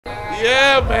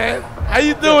Yeah, man. How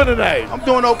you doing tonight? I'm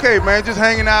doing okay, man. Just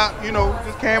hanging out. You know,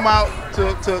 just came out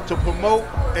to promote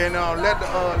and let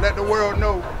the world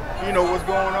know, you know, what's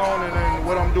going on and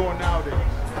what I'm doing nowadays.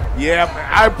 Yeah, man.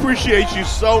 I appreciate you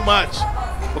so much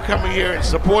for coming here and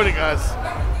supporting us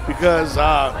because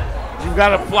you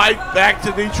got a flight back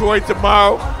to Detroit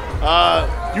tomorrow.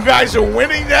 You guys are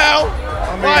winning now.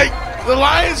 I mean, like the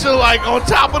Lions are like on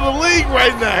top of the league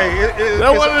right now. Hey,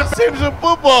 they're one of the teams in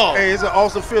football. Hey, it's an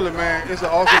awesome feeling, man. It's an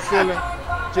awesome feeling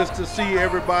just to see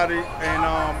everybody and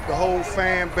the whole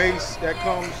fan base that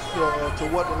comes to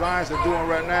what the Lions are doing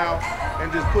right now,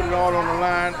 and just put it all on the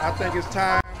line. I think it's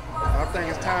time. I think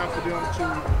it's time for them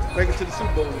to make it to the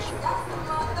Super Bowl this year.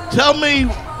 Tell me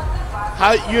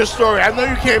your story. I know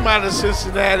you came out of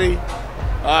Cincinnati.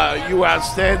 You were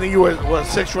outstanding. You were a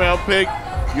 6th-round pick.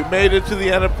 You made it to the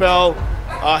NFL.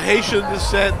 Haitian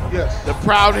descent. Yes. The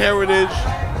proud heritage.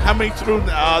 Coming through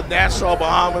Nassau,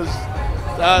 Bahamas.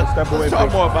 Let's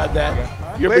talk more about that.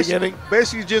 Your beginning.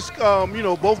 Basically, just you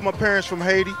know, both my parents from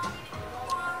Haiti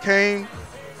came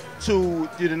to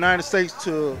the United States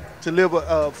to live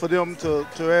for them to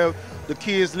have the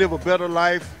kids live a better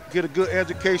life, get a good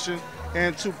education,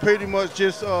 and to pretty much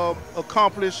just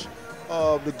accomplish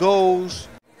the goals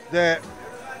that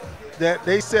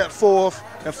they set forth,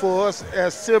 and for us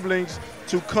as siblings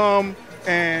to come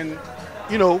and,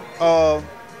 you know,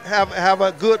 have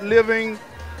a good living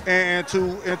and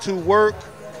to work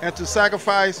and to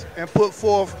sacrifice and put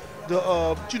forth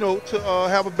the you know, to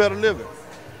have a better living.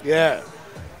 Yeah.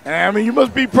 And I mean, you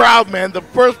must be proud, man. The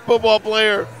first football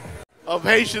player of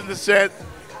Haitian descent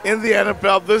in the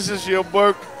NFL. This is your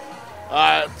book.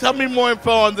 Tell me more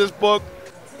info on this book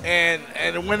and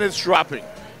when it's dropping.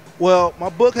 Well, my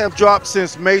book has dropped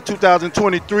since May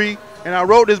 2023, and I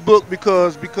wrote this book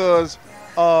because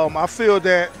I feel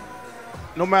that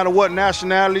no matter what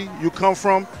nationality you come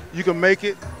from, you can make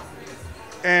it.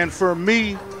 And for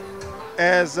me,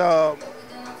 as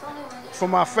for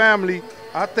my family,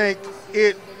 I think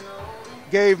it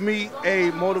gave me a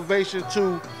motivation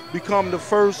to become the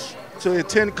first to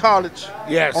attend college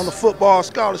on the football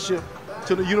scholarship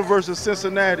to the University of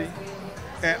Cincinnati,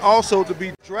 and also to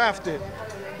be drafted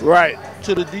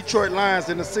to the Detroit Lions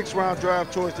in the 6th-round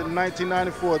draft choice in the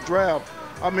 1994 draft.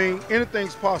 I mean,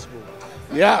 anything's possible.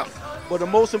 Yeah. But the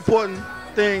most important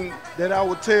thing that I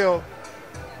would tell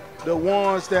the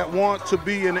ones that want to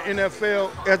be in the NFL,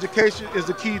 education is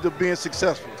the key to being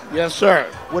successful. Yes, sir.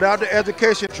 Without the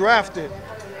education drafted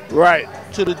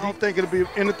to the deep, think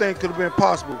anything could have been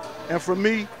possible. And for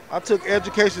me, I took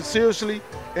education seriously,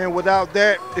 and without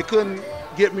that, it couldn't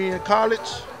get me in college.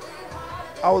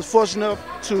 I was fortunate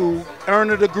enough to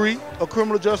earn a degree, a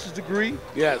criminal justice degree.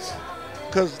 Yes.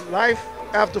 Because life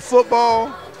after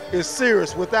football is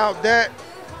serious. Without that,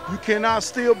 you cannot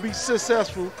still be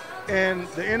successful. And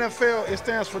the NFL, it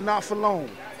stands for not for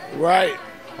long. Right.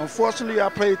 Unfortunately, I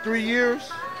played 3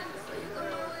 years,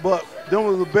 but them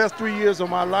were the best 3 years of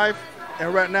my life.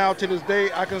 And right now, to this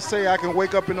day, I can say I can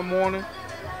wake up in the morning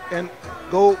and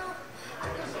walk,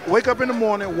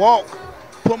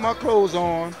 put my clothes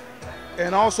on,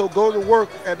 and also go to work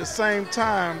at the same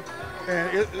time. And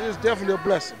it's definitely a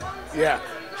blessing. Yeah.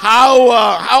 How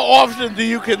often do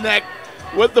you connect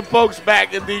with the folks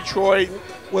back in Detroit?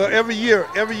 Well, every year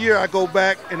I go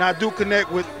back and I do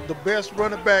connect with the best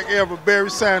running back ever,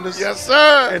 Barry Sanders. Yes,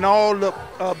 sir. And all the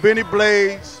Benny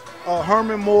Blades,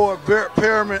 Herman Moore,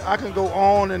 Perriman. I can go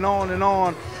on and on and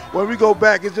on. When we go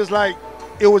back, it's just like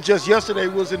it was just yesterday.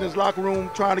 We was in his locker room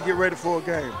trying to get ready for a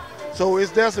game. So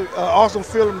that's an awesome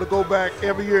feeling to go back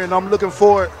every year, and I'm looking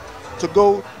forward to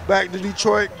go back to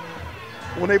Detroit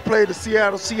when they play the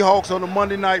Seattle Seahawks on the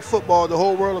Monday Night Football. The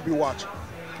whole world will be watching.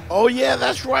 Oh, yeah,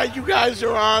 that's right. You guys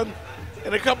are on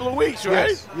in a couple of weeks, right?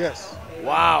 Yes, yes.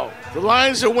 Wow. The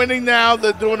Lions are winning now.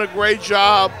 They're doing a great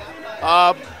job.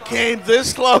 Came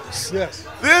this close. Yes.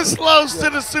 This close to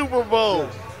the Super Bowl.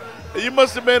 Yes. You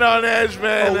must have been on edge,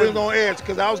 man. Oh, we were on edge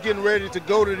because I was getting ready to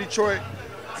go to Detroit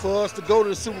for us to go to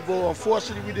the Super Bowl.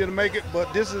 Unfortunately, we didn't make it,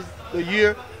 but this is the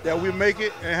year that we make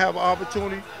it and have an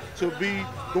opportunity to be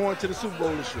going to the Super Bowl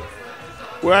this year.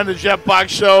 We're on the Jeff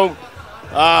Box Show.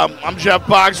 I'm Jeff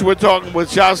Box. We're talking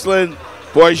with Jocelyn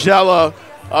Borgella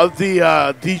of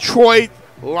the Detroit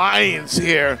Lions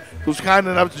here, who's kind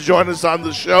enough to join us on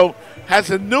the show.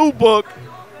 Has a new book,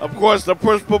 of course, the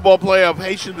first football player of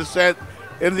Haitian descent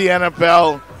in the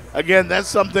NFL. Again, that's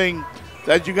something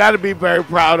that you got to be very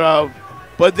proud of.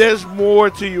 But there's more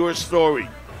to your story.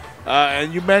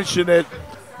 And you mentioned it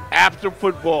after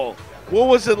football. What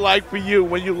was it like for you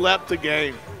when you left the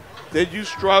game? Did you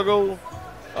struggle?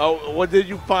 Or did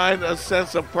you find a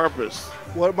sense of purpose?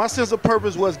 Well, my sense of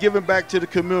purpose was giving back to the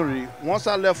community. Once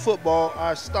I left football,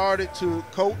 I started to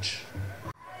coach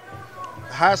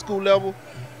high school level,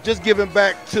 just giving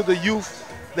back to the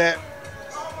youth that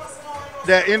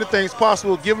anything's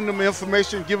possible, giving them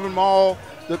information, giving them all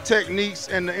the techniques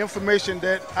and the information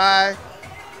that I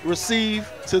receive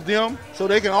to them so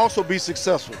they can also be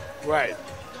successful. Right.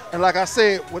 And like I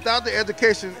said, without the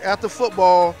education after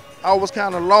football, I was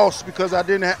kind of lost because I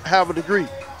didn't have a degree.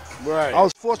 Right. I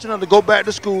was fortunate to go back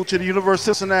to school to the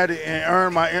University of Cincinnati and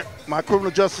earn my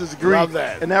criminal justice degree. Love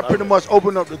that. And that pretty much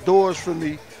opened up the doors for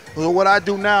me. So what I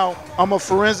do now, I'm a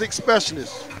forensic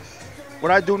specialist.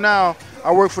 What I do now,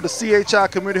 I work for the CHI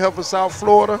Community Health of South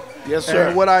Florida. Yes, sir.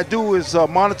 And what I do is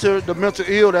monitor the mental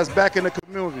ill that's back in the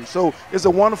community. So it's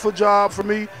a wonderful job for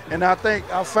me, and I think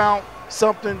I found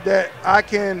something that I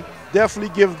can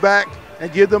definitely give back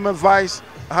and give them advice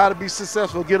how to be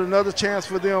successful, get another chance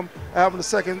for them having a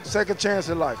second chance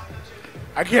in life.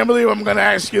 I can't believe I'm going to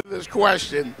ask you this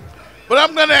question, but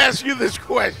I'm going to ask you this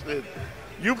question.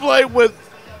 You played with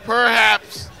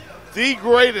perhaps the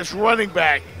greatest running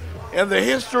back in the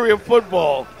history of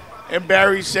football, and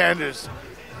Barry Sanders.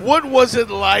 What was it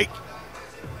like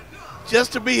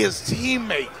just to be his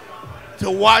teammate,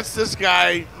 to watch this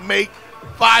guy make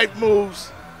 5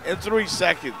 moves in 3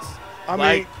 seconds? I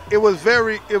mean, it was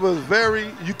very,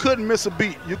 you couldn't miss a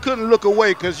beat. You couldn't look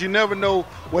away because you never know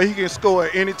where he can score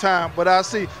at any time. But I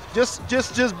see,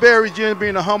 just Barry Jim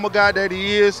being the humble guy that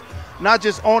he is, not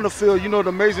just on the field, you know, the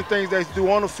amazing things that he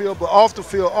do on the field, but off the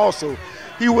field also.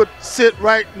 He would sit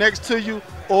right next to you,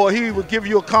 or he would give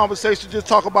you a conversation, just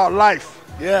talk about life.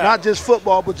 Yeah. Not just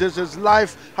football, but just his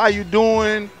life. How you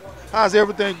doing? How's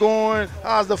everything going?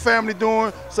 How's the family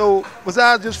doing? So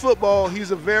besides just football, he's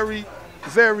a very,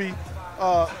 very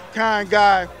kind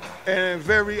guy and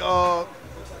very,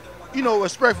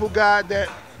 respectful guy that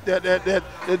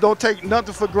don't take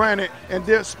nothing for granted and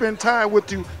they spend time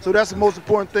with you. So that's the most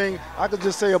important thing I could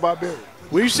just say about Barry.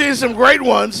 We've seen some great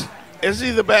ones. Is he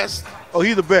the best? Oh,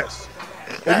 he's the best.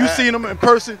 If you've seen him in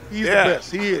person, he's the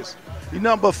best. He is. He's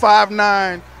number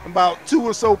 5'9", about 2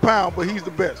 or so pounds, but he's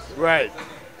the best. Right.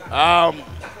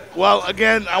 Well,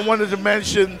 again, I wanted to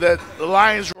mention that the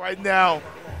Lions right now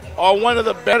are one of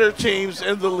the better teams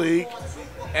in the league.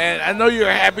 And I know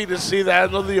you're happy to see that.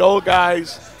 I know the old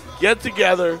guys get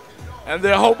together, and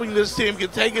they're hoping this team can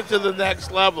take it to the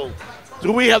next level.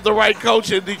 Do we have the right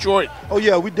coach in Detroit? Oh,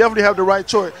 yeah, we definitely have the right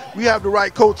choice. We have the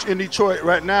right coach in Detroit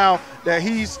right now that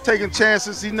he's taking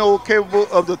chances. He knows capable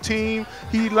of the team.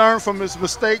 He learned from his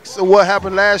mistakes of what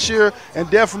happened last year and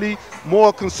definitely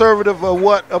more conservative of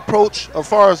what approach as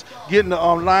far as getting the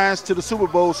Lions to the Super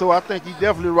Bowl. So I think he's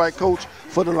definitely the right coach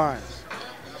for the Lions.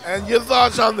 And your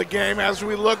thoughts on the game as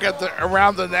we look at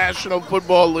around the National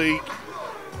Football League?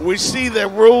 We see that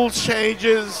rules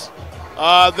changes.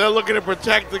 They're looking to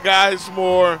protect the guys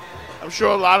more. I'm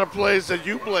sure a lot of players that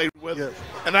you played with. Yes.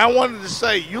 And I wanted to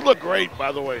say, you look great,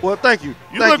 by the way. Well, thank you.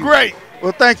 You look great.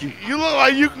 Well, thank you. You look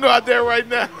like you can go out there right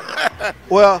now.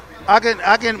 Well, I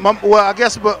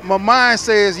guess my mind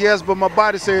says yes, but my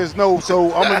body says no.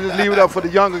 So I'm going to just leave it up for the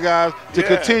younger guys to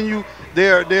continue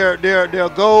their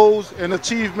goals and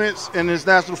achievements in this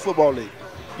National Football League.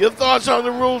 Your thoughts on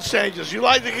the rule changes? You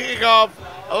like the kickoff.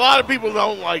 A lot of people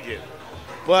don't like it.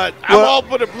 But I'm all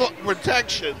for the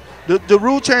protection. The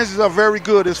rule changes are very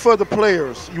good. It's for the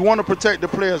players. You want to protect the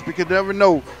players because you never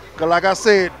know. Because like I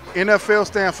said, NFL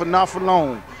stands for not for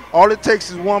long. All it takes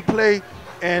is one play,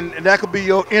 and that could be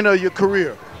your end of your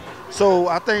career. So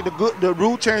I think the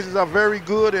rule changes are very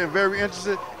good and very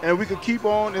interesting, and we could keep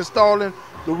on installing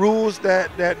the rules that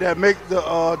make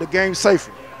the game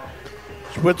safer.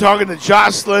 We're talking to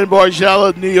Jocelyn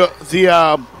Borgella,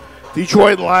 the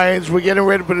Detroit Lions. We're getting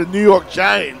ready for the New York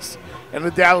Giants and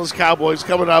the Dallas Cowboys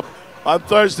coming up on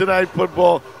Thursday Night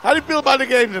Football. How do you feel about the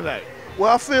game tonight?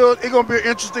 Well, I feel it's going to be an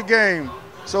interesting game.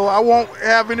 So I won't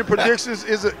have any predictions.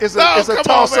 It's a toss-up.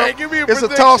 It's a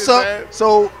toss-up.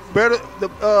 So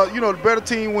the better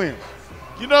team wins.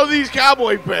 You know these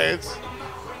Cowboy fans.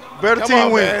 Better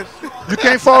team wins. You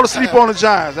can't fall asleep on the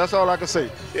Giants. That's all I can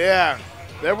say. Yeah,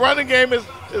 their running game is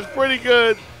pretty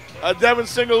good. Devin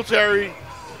Singletary,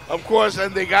 of course,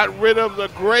 and they got rid of the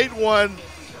great one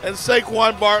and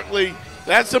Saquon Barkley.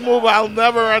 That's a move I'll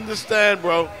never understand,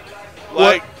 bro.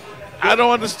 I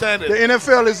don't understand it. The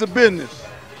NFL is a business.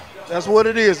 That's what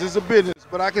it is. It's a business.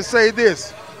 But I can say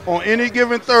this. On any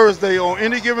given Thursday, on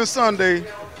any given Sunday,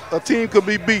 a team could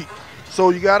be beat. So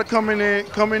you got to come in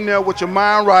there with your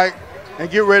mind right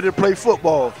and get ready to play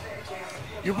football.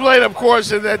 You played, of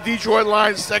course, in that Detroit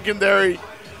Lions secondary.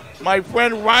 My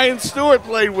friend Ryan Stewart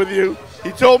played with you.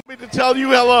 He told me to tell you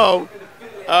hello.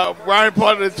 Ryan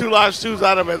Partner, the 2 Lost 2s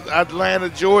out of Atlanta,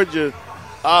 Georgia.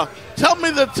 Tell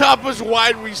me the toughest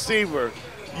wide receiver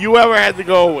you ever had to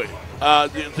go with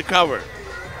to cover.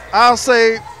 I'll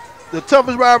say the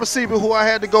toughest wide receiver who I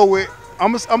had to go with,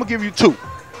 I'm gonna give you 2.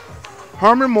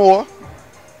 Herman Moore,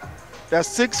 that's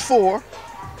 6'4",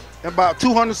 and about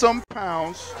 200-something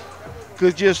pounds.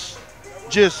 Cause just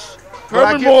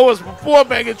Herman Moore was before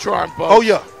Megatron, folks. Oh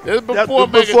yeah, It was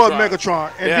before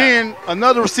Megatron. And then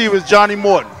another receiver is Johnny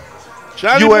Morton.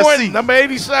 Johnny USC. Morton, number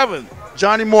 87.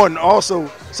 Johnny Morton also.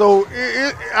 So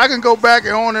I can go back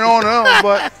and on and on and on,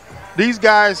 but these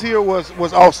guys here was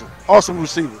awesome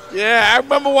receivers. Yeah, I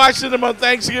remember watching them on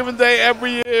Thanksgiving Day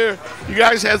every year. You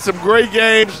guys had some great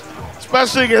games,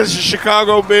 especially against the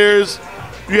Chicago Bears.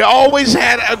 You always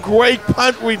had a great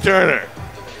punt returner.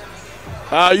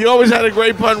 I know the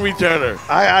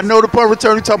punt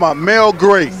returner. You're talking about Mel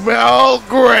Gray. Mel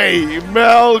Gray.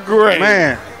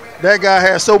 Man, that guy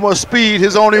had so much speed. He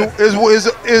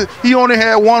only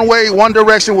had one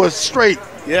direction was straight.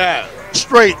 Yeah.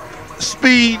 Straight.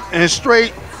 Speed and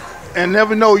straight. And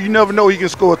you never know he can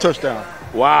score a touchdown.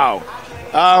 Wow.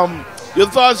 Your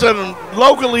thoughts on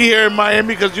locally here in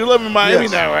Miami, because you live in Miami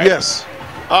now, right? Yes.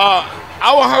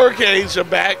 Our Hurricanes are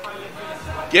back,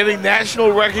 getting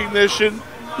national recognition.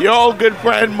 Your old good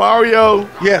friend Mario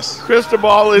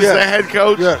Cristobal is the head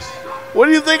coach. Yes. What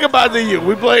do you think about the U?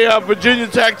 We play Virginia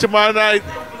Tech tomorrow night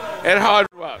at Hard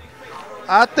Rock.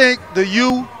 I think the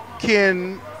U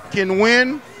can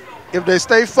win if they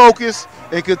stay focused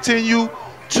and continue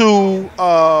to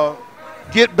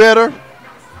get better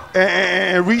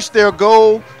and reach their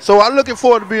goal. So I'm looking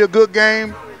forward to be a good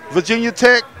game. Virginia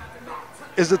Tech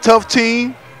is a tough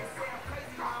team,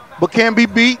 but can be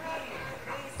beat.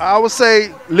 I would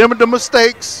say limit the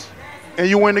mistakes, and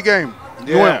you win the game.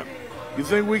 You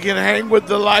think we can hang with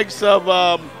the likes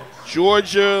of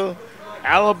Georgia,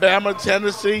 Alabama,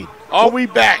 Tennessee? Are we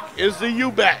back? Is the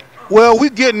U back? Well, we're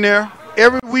getting there.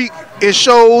 Every week it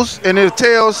shows and it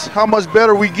tells how much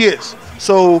better we get.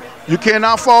 So you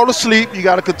cannot fall asleep. You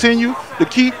got to continue to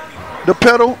keep the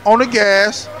pedal on the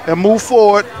gas and move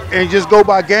forward and just go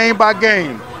by game by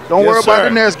game. Don't worry about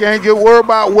the next game. Just worry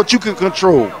about what you can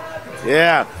control.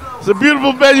 Yeah. It's a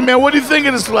beautiful venue, man. What do you think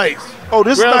of this place? Oh,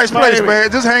 this is a nice place,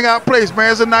 man. This hangout place,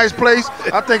 man. It's a nice place.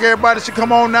 I think everybody should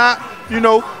come on out,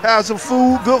 have some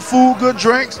food, good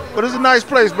drinks. But it's a nice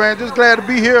place, man. Just glad to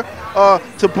be here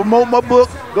to promote my book.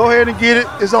 Go ahead and get it.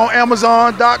 It's on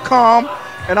Amazon.com.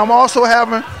 And I'm also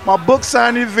having my book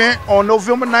signing event on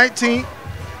November 19th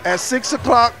at 6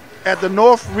 o'clock at the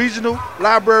North Regional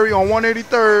Library on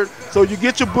 183rd. So you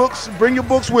get your books, bring your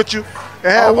books with you,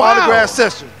 and have an autograph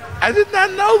session. I did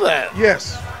not know that.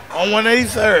 Yes. On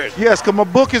 183rd. Yes, because my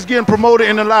book is getting promoted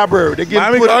in the library.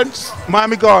 Miami Gardens?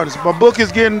 Miami Gardens. My book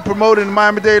is getting promoted in the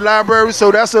Miami-Dade Library,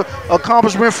 so that's an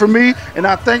accomplishment for me, and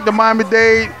I thank the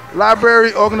Miami-Dade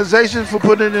Library organization for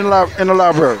putting it in the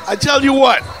library. I tell you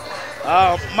what,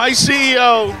 my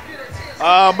CEO,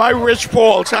 my Rich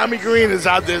Paul, Tommy Green is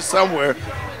out there somewhere.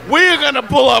 We're going to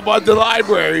pull up at the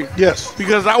library. Yes.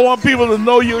 Because I want people to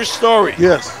know your story.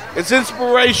 Yes. It's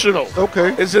inspirational.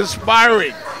 Okay. It's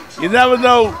inspiring. You never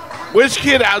know which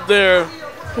kid out there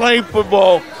playing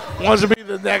football wants to be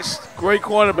the next great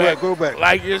cornerback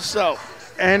like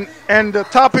yourself. And the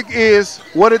topic is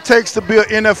what it takes to be an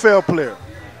NFL player.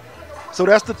 So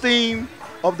that's the theme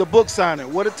of the book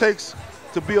signing, what it takes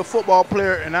to be a football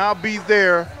player. And I'll be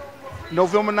there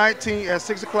November 19th at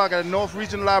 6 o'clock at the North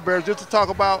Regional Library just to talk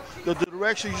about the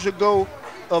direction you should go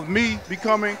of me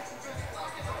becoming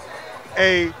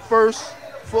a first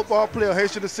football player,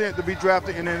 Haitian descent, to be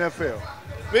drafted in the NFL.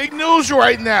 Big news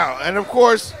right now. And, of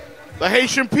course, the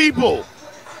Haitian people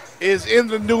is in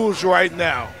the news right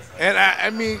now. And, I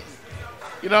mean,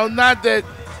 not that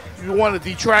you want to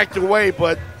detract away,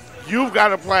 but you've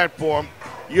got a platform.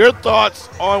 Your thoughts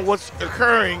on what's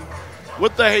occurring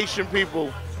with the Haitian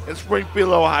people in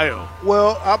Springfield, Ohio?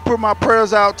 Well, I put my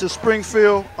prayers out to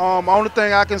Springfield. Only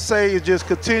thing I can say is just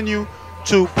continue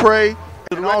to pray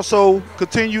and also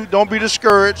continue, don't be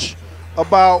discouraged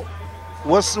about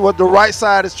what the right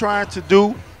side is trying to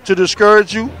do to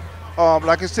discourage you.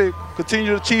 Like I said,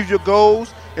 continue to achieve your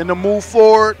goals and to move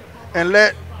forward and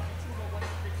let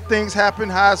things happen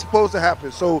how it's supposed to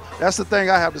happen. So that's the thing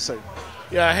I have to say.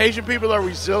 Yeah, Haitian people are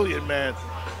resilient, man.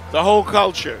 The whole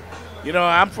culture.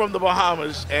 I'm from the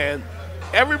Bahamas, and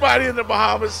everybody in the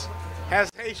Bahamas has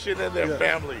Haitian in their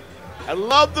family. I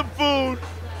love the food.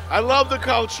 I love the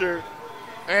culture.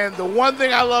 And the one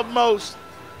thing I love most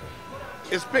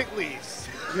is pickles.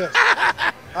 Yes.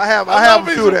 I have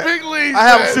a few of that. I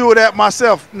have a few of that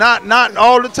myself. Not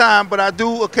all the time, but I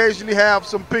do occasionally have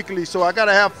some pickles. So I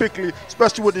gotta have pickles,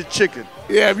 especially with the chicken.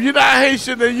 Yeah, if you're not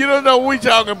Haitian, then you don't know what we're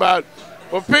talking about.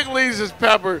 But pickles is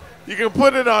pepper. You can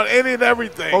put it on any and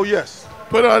everything. Oh yes.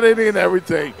 Put on any and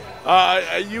everything.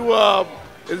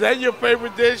 Is that your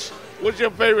favorite dish? What's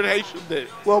your favorite Haitian dish?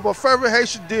 Well, my favorite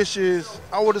Haitian dish is,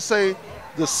 I would say,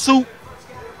 the soup.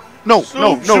 No.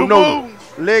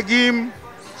 Legume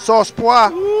sauce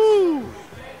pois. Ooh.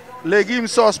 Legume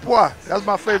sauce pois. That's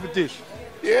my favorite dish.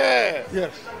 Yeah.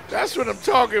 Yes. That's what I'm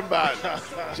talking about.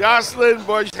 Jocelyn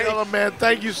Borgella, man,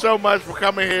 thank you so much for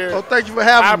coming here. Oh, thank you for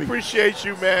having me. I appreciate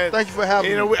you, man. Thank you for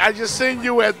having me. I just seen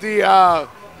you at the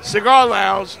cigar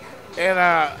lounge, and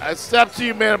I stepped to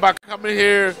you, man, about coming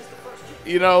here.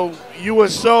 You know, you were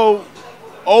so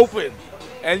open,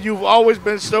 and you've always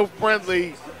been so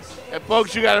friendly. And,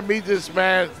 folks, you got to meet this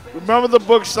man. Remember, the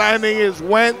book signing is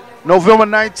when? November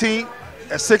 19th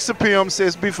at 6 p.m.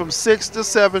 Says be from 6 to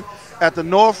 7 at the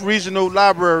North Regional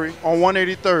Library on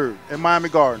 183rd in Miami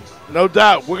Gardens. No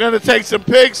doubt. We're going to take some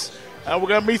pics, and we're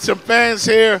going to meet some fans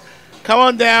here. Come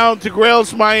on down to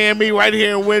Grails Miami right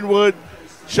here in Wynwood.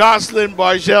 Jocelyn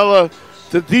Borgella,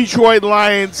 the Detroit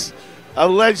Lions, a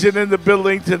legend in the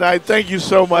building tonight. Thank you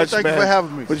so much, man. Thank you for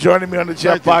having me. For joining me on the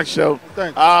Jeff Box Show.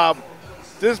 Thank you.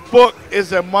 This book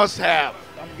is a must-have.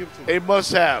 A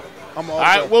must-have. All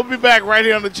right, we'll be back right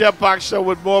here on the Jeff Box Show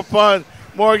with more fun,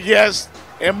 more guests,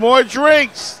 and more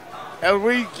drinks. And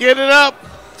we get it up.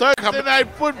 Thursday night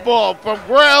football from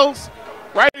Grails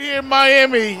right here in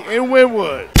Miami in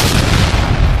Wynwood.